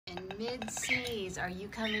Mid-sneeze, are you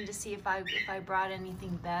coming to see if I brought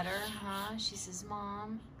anything better, huh? She says,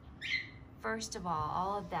 Mom, first of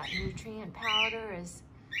all of that nutrient powder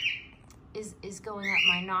is going up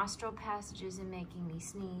my nostril passages and making me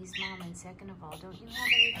sneeze, Mom. And second of all, don't you have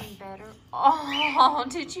anything better? Oh,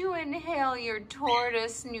 did you inhale your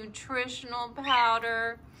tortoise nutritional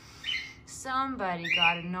powder? Somebody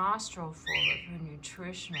got a nostril full of her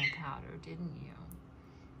nutritional powder, didn't you?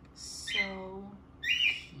 So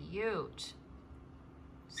cute.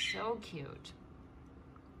 So cute.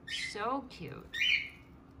 So cute.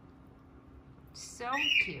 So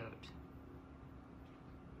cute.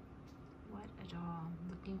 What a doll.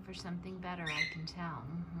 Looking for something better, I can tell.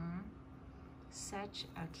 Such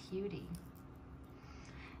a cutie.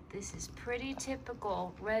 This is pretty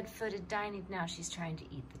typical red-footed dining. Now she's trying to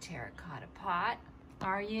eat the terracotta pot.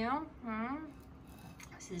 Are you?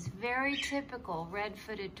 This is very typical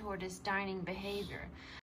red-footed tortoise dining behavior.